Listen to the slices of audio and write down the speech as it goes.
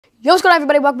Yo, what's going on,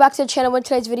 everybody? Welcome back to the channel. In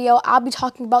today's video, I'll be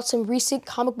talking about some recent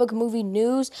comic book movie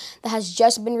news that has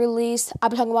just been released. I'll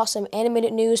be talking about some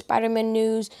animated news, Spider-Man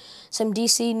news, some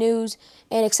DC news,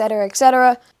 and etc.,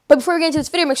 etc. But before we get into this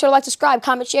video, make sure to like, subscribe,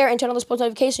 comment, share, and turn on those post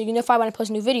notifications so you get notified when I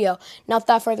post a new video. Now,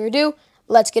 without further ado,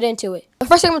 let's get into it. The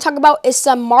first thing I'm going to talk about is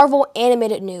some Marvel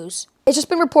animated news. It's just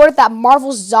been reported that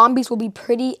Marvel's zombies will be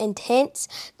pretty intense,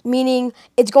 meaning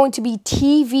it's going to be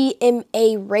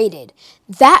TVMA rated.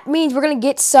 That means we're going to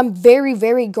get some very,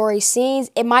 very gory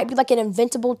scenes. It might be like an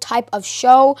Invincible type of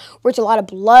show where it's a lot of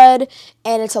blood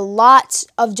and it's a lot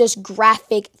of just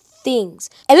graphic things.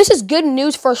 And this is good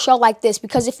news for a show like this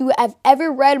because if you have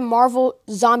ever read Marvel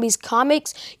Zombies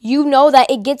comics, you know that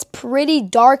it gets pretty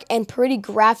dark and pretty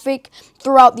graphic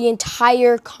throughout the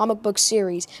entire comic book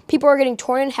series. People are getting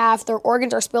torn in half, their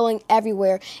organs are spilling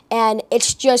everywhere, and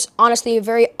it's just honestly a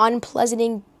very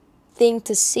unpleasant thing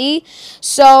to see.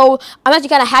 So I'm actually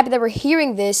kind of happy that we're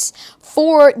hearing this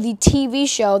for the TV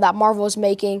show that Marvel is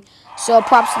making. So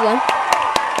props to them.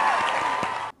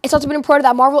 It's also been reported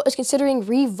that Marvel is considering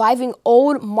reviving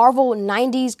old Marvel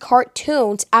 90s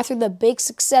cartoons after the big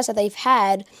success that they've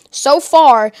had so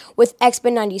far with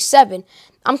X-Men 97.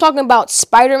 I'm talking about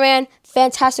Spider-Man,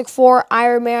 Fantastic Four,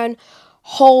 Iron Man,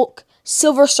 Hulk,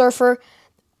 Silver Surfer,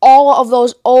 all of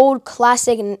those old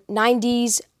classic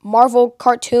 90s Marvel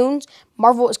cartoons.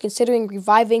 Marvel is considering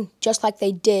reviving just like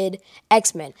they did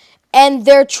X-Men. And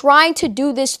they're trying to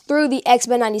do this through the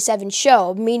X-Men 97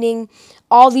 show, meaning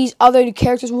all these other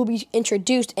characters will be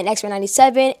introduced in X-Men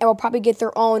 97 and will probably get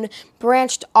their own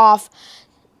branched off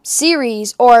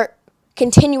series or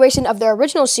continuation of their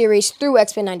original series through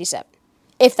X-Men 97,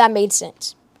 if that made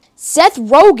sense. Seth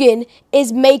Rogen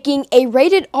is making a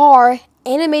rated R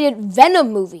animated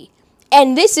Venom movie,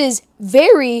 and this is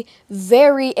very,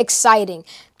 very exciting.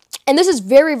 And this is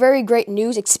very, very great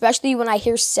news, especially when I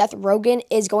hear Seth Rogen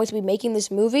is going to be making this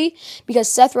movie, because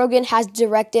Seth Rogen has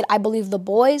directed, I believe, The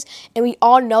Boys, and we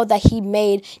all know that he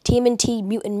made TMNT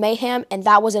Mutant Mayhem, and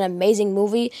that was an amazing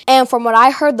movie. And from what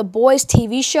I heard, The Boys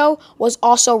TV show was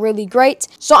also really great.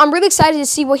 So I'm really excited to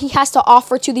see what he has to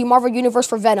offer to the Marvel Universe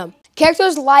for Venom.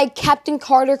 Characters like Captain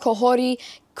Carter, Coyote,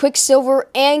 Quicksilver,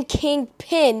 and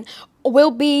Kingpin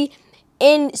will be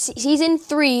in Season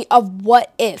 3 of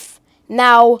What If.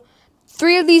 Now,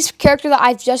 3 of these characters that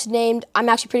I've just named, I'm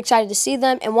actually pretty excited to see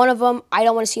them. And one of them, I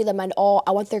don't want to see them at all.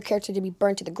 I want their character to be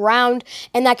burned to the ground.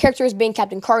 And that character is being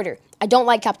Captain Carter. I don't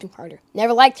like Captain Carter.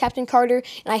 Never liked Captain Carter.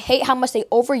 And I hate how much they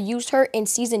overused her in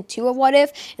Season 2 of What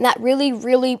If. And that really,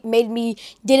 really made me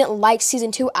didn't like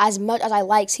Season 2 as much as I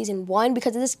liked Season 1.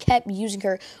 Because they just kept using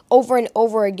her over and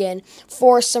over again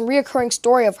for some reoccurring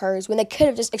story of hers. When they could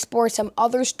have just explored some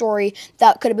other story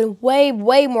that could have been way,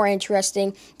 way more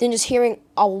interesting than just hearing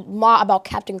a lot about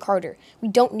Captain Carter. We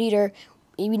don't need her.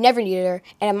 We never needed her.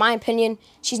 And in my opinion,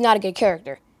 she's not a good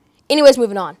character. Anyways,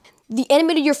 moving on. The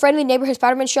animated Your Friendly Neighborhood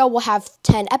Spider-Man show will have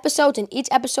 10 episodes, and each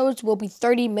episode will be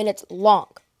 30 minutes long.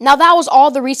 Now, that was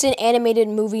all the recent animated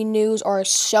movie news or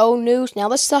show news. Now,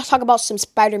 let's talk about some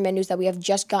Spider-Man news that we have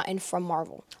just gotten from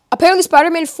Marvel. Apparently,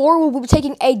 Spider-Man 4 will be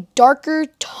taking a darker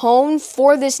tone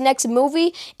for this next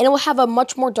movie, and it will have a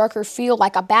much more darker feel,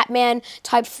 like a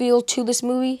Batman-type feel to this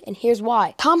movie, and here's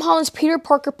why. Tom Holland's Peter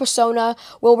Parker persona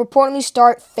will reportedly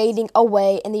start fading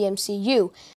away in the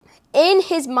MCU. In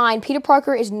his mind, Peter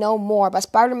Parker is no more, but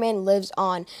Spider-Man lives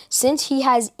on. Since he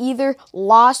has either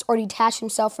lost or detached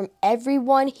himself from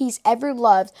everyone he's ever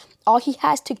loved, all he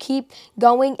has to keep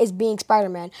going is being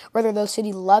Spider-Man, whether the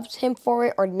city loves him for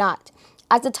it or not.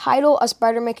 As the title of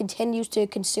Spider-Man continues to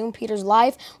consume Peter's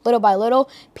life, little by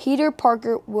little, Peter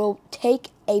Parker will take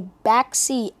a back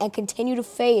seat and continue to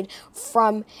fade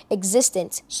from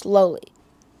existence slowly.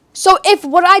 So if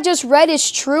what I just read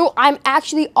is true, I'm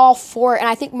actually all for it, and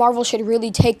I think Marvel should really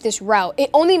take this route. It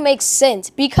only makes sense,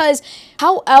 because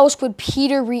how else would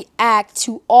Peter react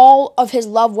to all of his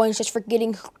loved ones just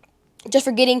forgetting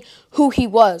who he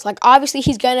was? Like, obviously,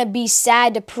 he's gonna be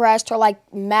sad, depressed, or like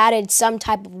mad in some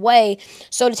type of way.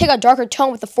 So to take a darker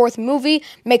tone with the 4th movie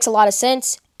makes a lot of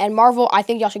sense, and Marvel, I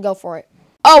think y'all should go for it.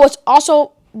 Oh, it's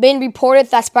also been reported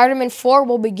that Spider-Man 4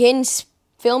 will begin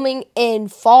filming in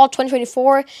fall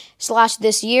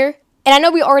 2024/this year. And I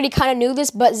know we already kind of knew this,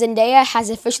 but Zendaya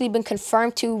has officially been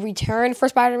confirmed to return for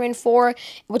Spider-Man 4,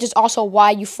 which is also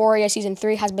why Euphoria Season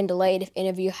 3 has been delayed, if any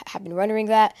of you have been wondering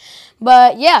that.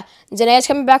 But yeah, Zendaya's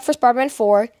coming back for Spider-Man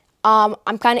 4.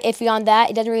 I'm kind of iffy on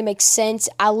that. It doesn't really make sense,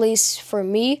 at least for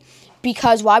me,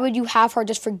 because why would you have her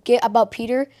just forget about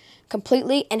Peter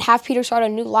completely and have Peter start a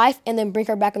new life and then bring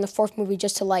her back in the 4th movie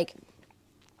just to, like,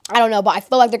 I don't know, but I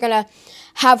feel like they're going to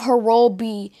have her role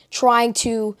be trying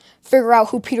to figure out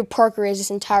who Peter Parker is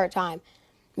this entire time.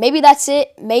 Maybe that's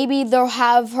it. Maybe they'll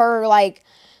have her, like,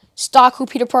 stalk who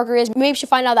Peter Parker is. Maybe she'll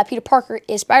find out that Peter Parker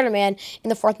is Spider-Man in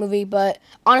the 4th movie. But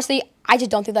honestly, I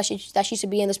just don't think that she should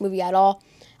be in this movie at all,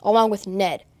 along with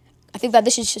Ned. I think that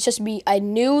this should just be a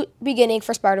new beginning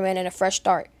for Spider-Man and a fresh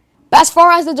start. But as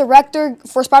far as the director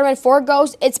for Spider-Man 4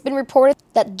 goes, it's been reported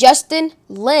that Justin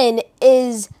Lin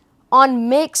is on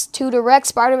mix to direct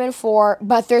Spider-Man 4,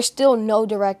 but there's still no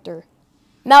director.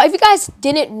 Now, if you guys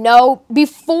didn't know,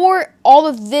 before all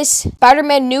of this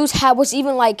Spider-Man news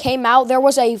came out, there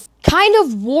was a kind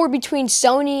of war between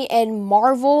Sony and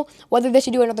Marvel, whether they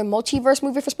should do another multiverse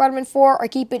movie for Spider-Man 4 or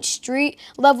keep it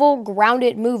street-level,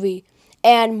 grounded movie.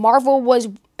 And Marvel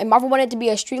wanted it to be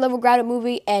a street-level grounded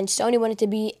movie, and Sony wanted it to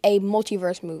be a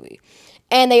multiverse movie.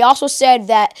 And they also said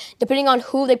that depending on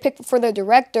who they pick for their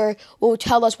director will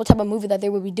tell us what type of movie that they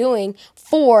will be doing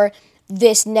for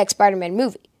this next Spider-Man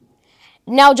movie.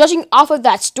 Now, judging off of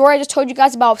that story I just told you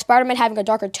guys about Spider-Man having a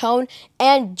darker tone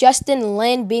and Justin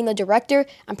Lin being the director,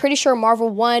 I'm pretty sure Marvel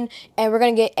won, and we're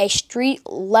going to get a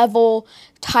street-level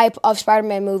type of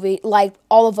Spider-Man movie like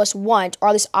all of us want, or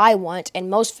at least I want, and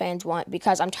most fans want,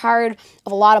 because I'm tired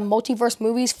of a lot of multiverse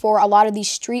movies for a lot of these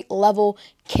street-level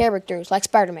characters like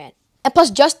Spider-Man. And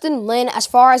plus, Justin Lin, as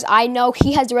far as I know,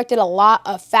 he has directed a lot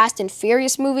of Fast and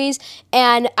Furious movies,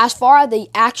 and as far as the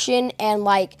action and,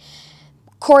 like,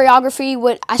 choreography,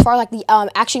 as far as like the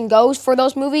action goes for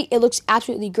those movies, it looks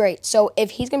absolutely great. So if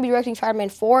he's going to be directing Spider-Man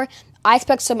 4, I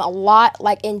expect a lot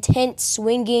like intense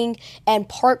swinging and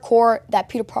parkour that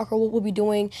Peter Parker will be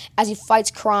doing as he fights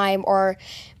crime or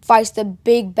fights the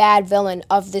big bad villain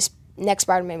of this next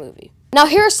Spider-Man movie. Now,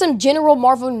 here's some general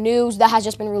Marvel news that has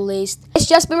just been released. It's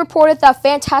just been reported that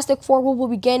Fantastic Four will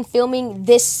begin filming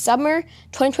this summer,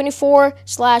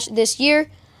 2024/this year.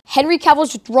 Henry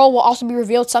Cavill's role will also be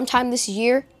revealed sometime this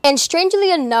year. And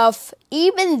strangely enough,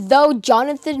 even though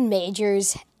Jonathan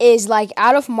Majors is like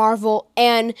out of Marvel,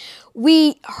 and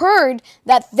we heard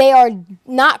that they are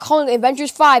not calling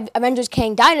Avengers 5 Avengers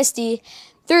Kang Dynasty,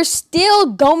 they're still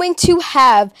going to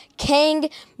have Kang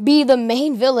be the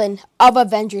main villain of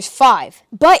Avengers 5.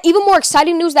 But even more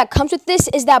exciting news that comes with this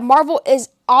is that Marvel is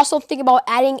also thinking about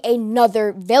adding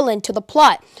another villain to the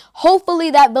plot.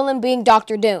 Hopefully that villain being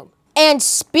Doctor Doom. And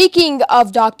speaking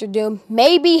of Doctor Doom,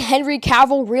 maybe Henry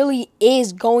Cavill really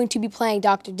is going to be playing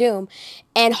Doctor Doom.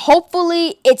 And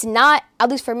hopefully it's not, at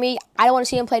least for me, I don't want to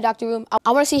see him play Doctor Doom.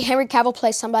 I want to see Henry Cavill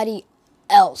play somebody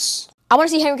else. I want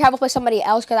to see Henry Cavill play somebody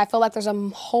else because I feel like there's a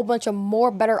whole bunch of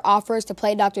more better offers to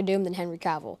play Doctor Doom than Henry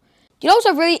Cavill. You know what's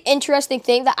a really interesting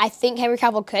thing that I think Henry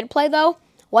Cavill could play, though?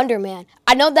 Wonder Man.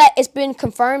 I know that it's been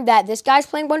confirmed that this guy's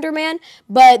playing Wonder Man,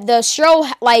 but the show,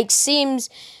 like, seems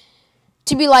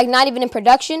to be like not even in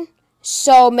production,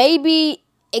 so maybe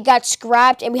it got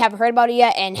scrapped and we haven't heard about it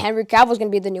yet, and Henry Cavill's gonna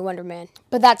be the new Wonder Man,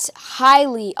 but that's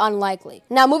highly unlikely.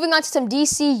 Now, moving on to some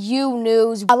DCU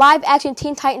news. A live-action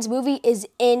Teen Titans movie is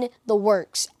in the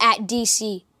works at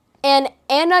DC, and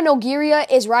Anna Nogueira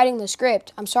is writing the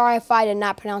script. I'm sorry if I did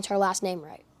not pronounce her last name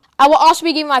right. I will also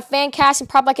be giving my fan cast and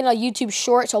probably like in a YouTube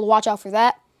short, so watch out for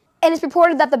that. And it's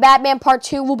reported that The Batman Part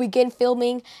 2 will begin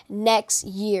filming next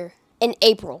year in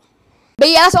April. But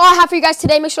yeah, that's all I have for you guys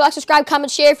today. Make sure to like, subscribe, comment,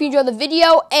 share if you enjoyed the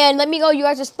video. And let me know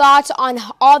your guys' thoughts on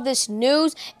all this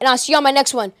news. And I'll see you on my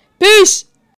next one. Peace!